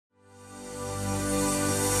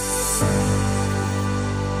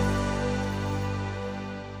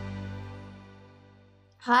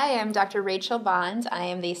Hi, I'm Dr. Rachel Bond. I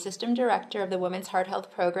am the System Director of the Women's Heart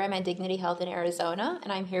Health Program at Dignity Health in Arizona,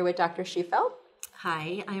 and I'm here with Dr. Shufelt.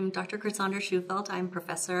 Hi, I'm Dr. Chrisandra Shufelt. I'm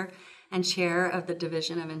professor and chair of the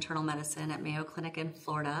Division of Internal Medicine at Mayo Clinic in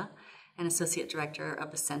Florida and associate director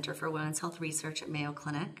of the Center for Women's Health Research at Mayo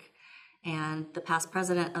Clinic and the past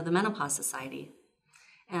president of the Menopause Society.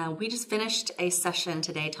 We just finished a session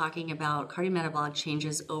today talking about cardiometabolic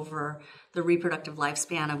changes over the reproductive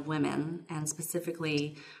lifespan of women, and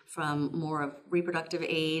specifically from more of reproductive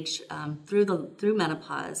age through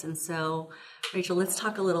menopause. And so, Rachel, let's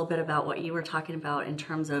talk a little bit about what you were talking about in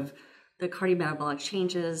terms of the cardiometabolic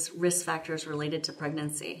changes, risk factors related to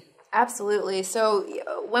pregnancy. Absolutely. So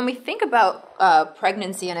when we think about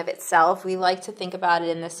pregnancy in of itself, we like to think about it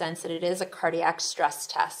in the sense that it is a cardiac stress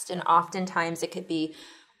test, and oftentimes it could be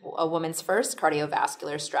a woman's first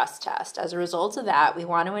cardiovascular stress test. As a result of that, we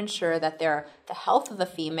want to ensure that the health of the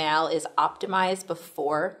female is optimized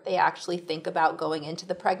before they actually think about going into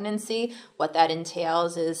the pregnancy. What that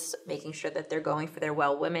entails is making sure that they're going for their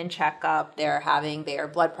well women checkup, they're having their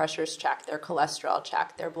blood pressures checked, their cholesterol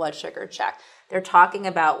checked, their blood sugar checked. They're talking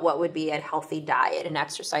about what would be a healthy diet and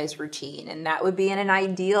exercise routine, and that would be in an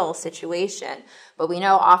ideal situation. But we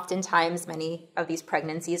know oftentimes many of these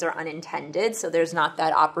pregnancies are unintended, so there's not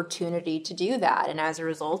that opportunity to do that. And as a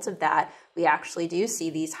result of that, we actually do see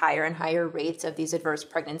these higher and higher rates of these adverse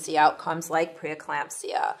pregnancy outcomes like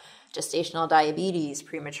preeclampsia, gestational diabetes,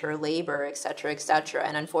 premature labor, et cetera, et cetera.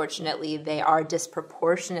 And unfortunately, they are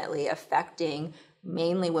disproportionately affecting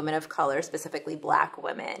mainly women of color, specifically Black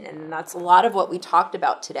women. And that's a lot of what we talked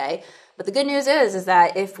about today. But the good news is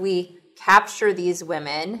that if we capture these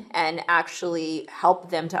women and actually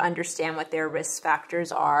help them to understand what their risk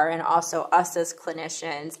factors are, and also us as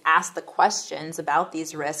clinicians ask the questions about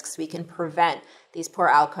these risks, we can prevent these poor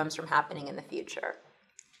outcomes from happening in the future.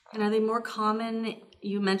 And are they more common?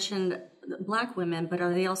 You mentioned Black women, but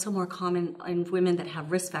are they also more common in women that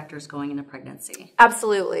have risk factors going into pregnancy?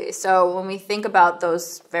 Absolutely. So when we think about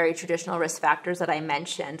those very traditional risk factors that I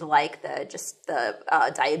mentioned, like the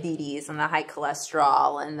diabetes and the high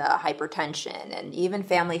cholesterol and the hypertension and even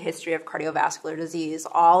family history of cardiovascular disease,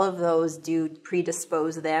 all of those do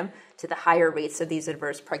predispose them to the higher rates of these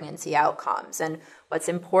adverse pregnancy outcomes. And what's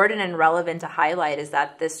important and relevant to highlight is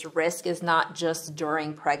that this risk is not just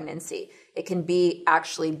during pregnancy. It can be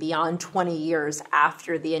actually beyond 20 years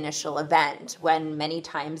after the initial event, when many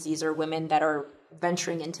times these are women that are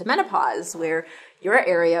venturing into menopause, where your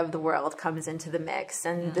area of the world comes into the mix.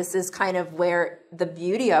 And this is kind of where the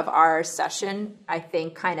beauty of our session, I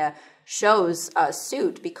think, kind of shows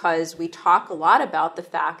suit, because we talk a lot about the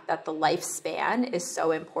fact that the lifespan is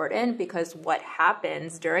so important, because what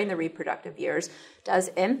happens during the reproductive years does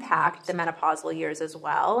impact the menopausal years as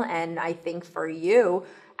well. And I think for you,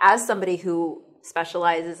 as somebody who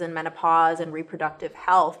specializes in menopause and reproductive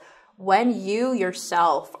health, when you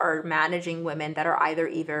yourself are managing women that are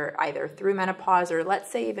either through menopause, or let's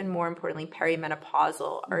say even more importantly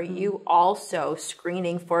perimenopausal, are you also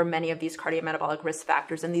screening for many of these cardiometabolic risk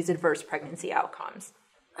factors and these adverse pregnancy outcomes?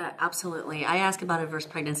 Absolutely. I ask about adverse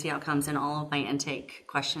pregnancy outcomes in all of my intake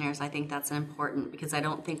questionnaires. I think that's important because I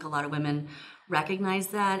don't think a lot of women recognize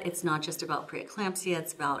that. It's not just about preeclampsia,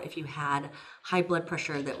 it's about if you had high blood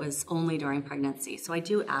pressure that was only during pregnancy. So I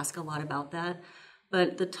do ask a lot about that.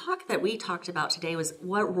 But the talk that we talked about today was,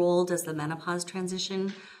 what role does the menopause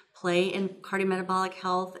transition play in cardiometabolic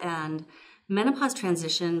health? And menopause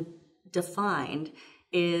transition defined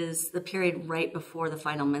is the period right before the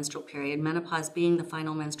final menstrual period. Menopause being the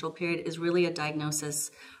final menstrual period is really a diagnosis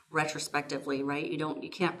retrospectively, right? You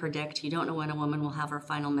can't predict. You don't know when a woman will have her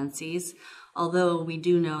final menses, although we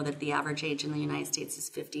do know that the average age in the United States is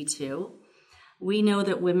 52. We know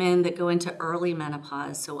that women that go into early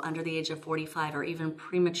menopause, so under the age of 45 or even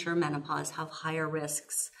premature menopause, have higher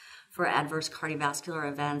risks for adverse cardiovascular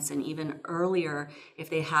events, and even earlier if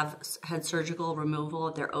they have had surgical removal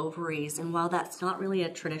of their ovaries. And while that's not really a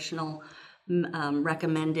traditional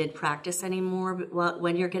recommended practice anymore,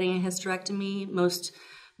 when you're getting a hysterectomy, most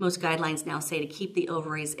guidelines now say to keep the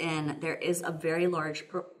ovaries in. There is a very large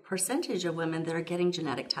percentage of women that are getting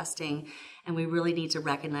genetic testing, and we really need to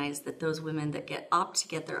recognize that those women that opt to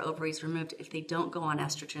get their ovaries removed, if they don't go on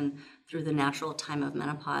estrogen through the natural time of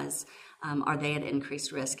menopause, are they at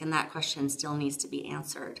increased risk? And that question still needs to be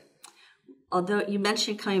answered. Although you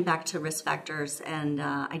mentioned coming back to risk factors, and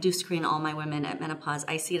I do screen all my women at menopause,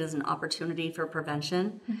 I see it as an opportunity for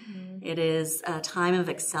prevention. It is a time of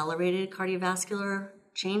accelerated cardiovascular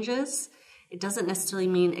changes. It doesn't necessarily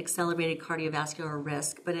mean accelerated cardiovascular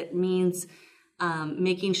risk, but it means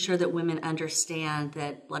making sure that women understand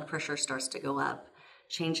that blood pressure starts to go up,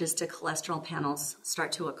 changes to cholesterol panels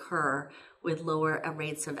start to occur with lower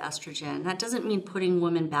rates of estrogen. That doesn't mean putting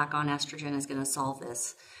women back on estrogen is going to solve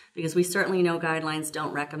this, because we certainly know guidelines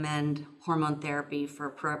don't recommend hormone therapy for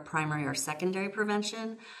primary or secondary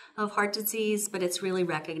prevention of heart disease, but it's really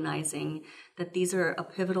recognizing that these are a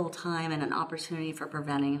pivotal time and an opportunity for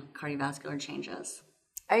preventing cardiovascular changes.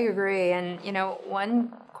 I agree. And,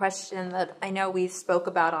 one question that I know we spoke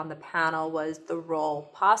about on the panel was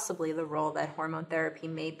possibly the role that hormone therapy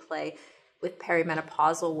may play with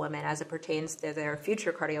perimenopausal women as it pertains to their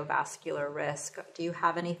future cardiovascular risk. Do you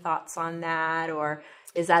have any thoughts on that, or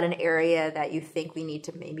is that an area that you think we need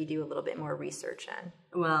to maybe do a little bit more research in?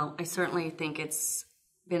 Well, I certainly think it's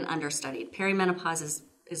been understudied. Perimenopause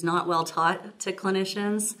is not well taught to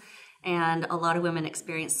clinicians, and a lot of women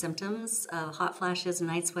experience symptoms of hot flashes,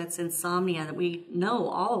 night sweats, insomnia that we know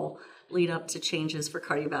all lead up to changes for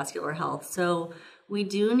cardiovascular health. So we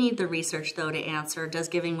do need the research, though, to answer, does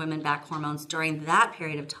giving women back hormones during that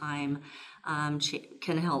period of time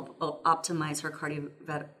can help optimize her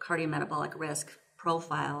cardiometabolic risk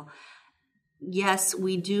profile? Yes,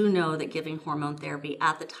 we do know that giving hormone therapy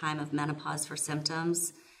at the time of menopause for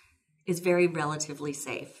symptoms is very relatively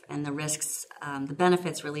safe, and the risks, the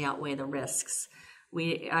benefits really outweigh the risks.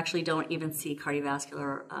 We actually don't even see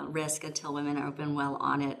cardiovascular risk until women have been well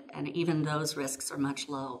on it, and even those risks are much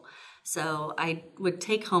low. So I would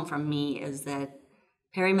take home from me is that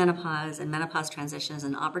perimenopause and menopause transition is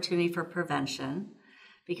an opportunity for prevention,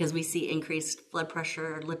 because we see increased blood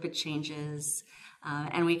pressure, lipid changes,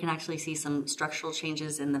 and we can actually see some structural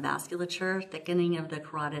changes in the vasculature, thickening of the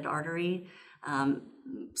carotid artery,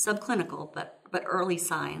 subclinical, but early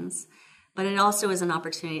signs. But it also is an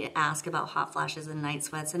opportunity to ask about hot flashes and night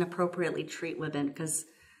sweats and appropriately treat women, because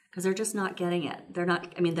they're just not getting it. They're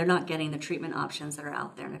not getting the treatment options that are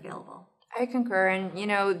out there and available. I concur.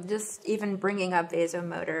 And, just even bringing up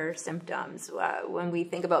vasomotor symptoms, when we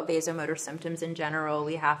think about vasomotor symptoms in general,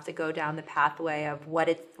 we have to go down the pathway of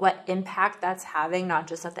what impact that's having, not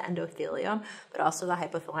just at the endothelium, but also the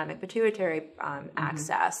hypothalamic pituitary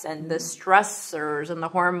axis and the stressors and the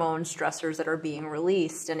hormone stressors that are being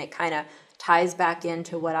released. And it kind of ties back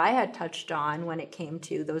into what I had touched on when it came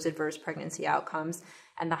to those adverse pregnancy outcomes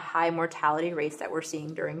and the high mortality rates that we're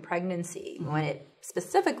seeing during pregnancy, when it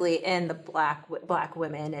specifically in the black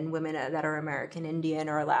women and women that are American Indian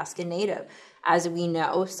or Alaskan Native. As we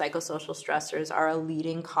know, psychosocial stressors are a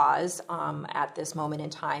leading cause at this moment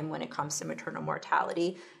in time when it comes to maternal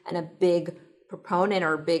mortality, and a big proponent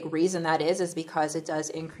or big reason that is because it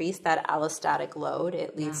does increase that allostatic load.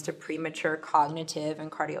 It leads to premature cognitive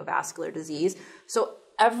and cardiovascular disease. So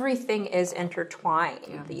everything is intertwined.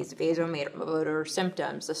 Yeah. These vasomotor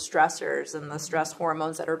symptoms, the stressors and the stress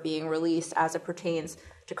hormones that are being released as it pertains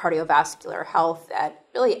to cardiovascular health at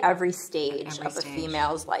really every stage of a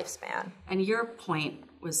female's lifespan. And your point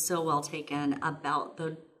was so well taken about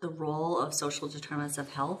the role of social determinants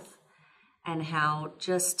of health, and how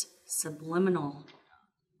just subliminal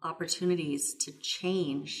opportunities to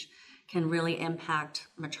change can really impact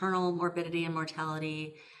maternal morbidity and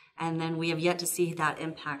mortality. And then we have yet to see that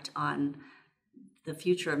impact on the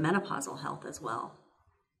future of menopausal health as well.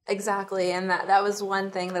 Exactly. And that was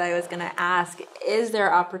one thing that I was going to ask. Is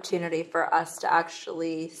there opportunity for us to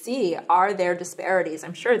actually see, are there disparities?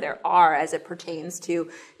 I'm sure there are, as it pertains to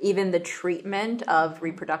even the treatment of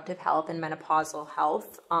reproductive health and menopausal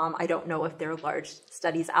health. I don't know if there are large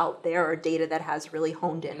studies out there or data that has really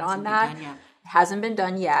honed in on that. It hasn't been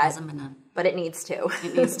done yet. Hasn't been done. But it needs to.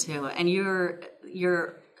 It needs to. And your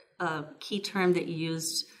key term that you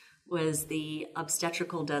used was the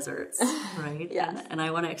obstetrical deserts, right? Yes. And I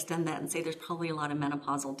want to extend that and say there's probably a lot of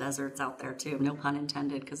menopausal deserts out there too, no pun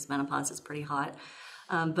intended, because menopause is pretty hot.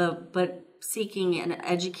 But seeking and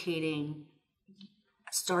educating,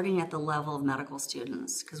 starting at the level of medical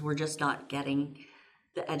students, because we're just not getting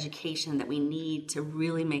the education that we need to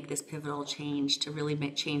really make this pivotal change, to really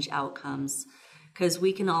change outcomes. Because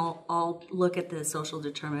we can all look at the social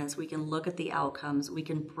determinants, we can look at the outcomes, we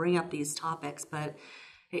can bring up these topics, but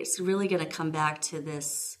it's really going to come back to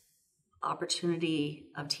this opportunity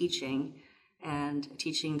of teaching, and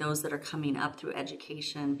teaching those that are coming up through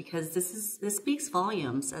education, because this speaks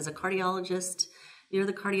volumes. As a cardiologist, you're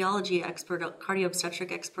the cardiology expert,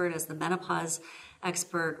 cardio-obstetric expert, as the menopause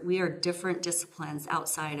expert. We are different disciplines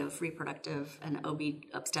outside of reproductive and OB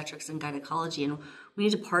obstetrics and gynecology, and we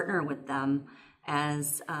need to partner with them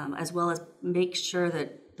as well as make sure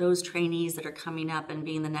that those trainees that are coming up and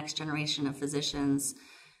being the next generation of physicians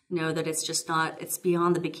know that it's just not, it's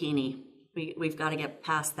beyond the bikini. We've got to get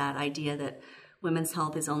past that idea that women's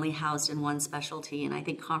health is only housed in one specialty, and I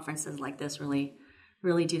think conferences like this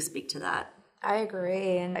really do speak to that. I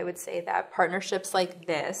agree. And I would say that partnerships like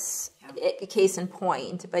this, case in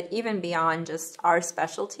point, but even beyond just our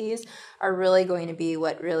specialties, are really going to be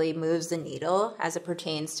what really moves the needle as it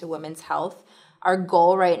pertains to women's health. Our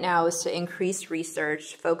goal right now is to increase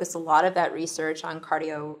research, focus a lot of that research on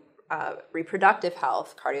reproductive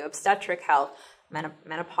health, cardio-obstetric health,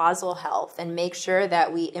 menopausal health, and make sure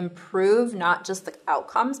that we improve not just the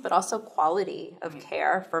outcomes, but also quality of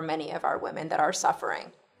care for many of our women that are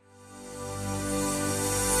suffering.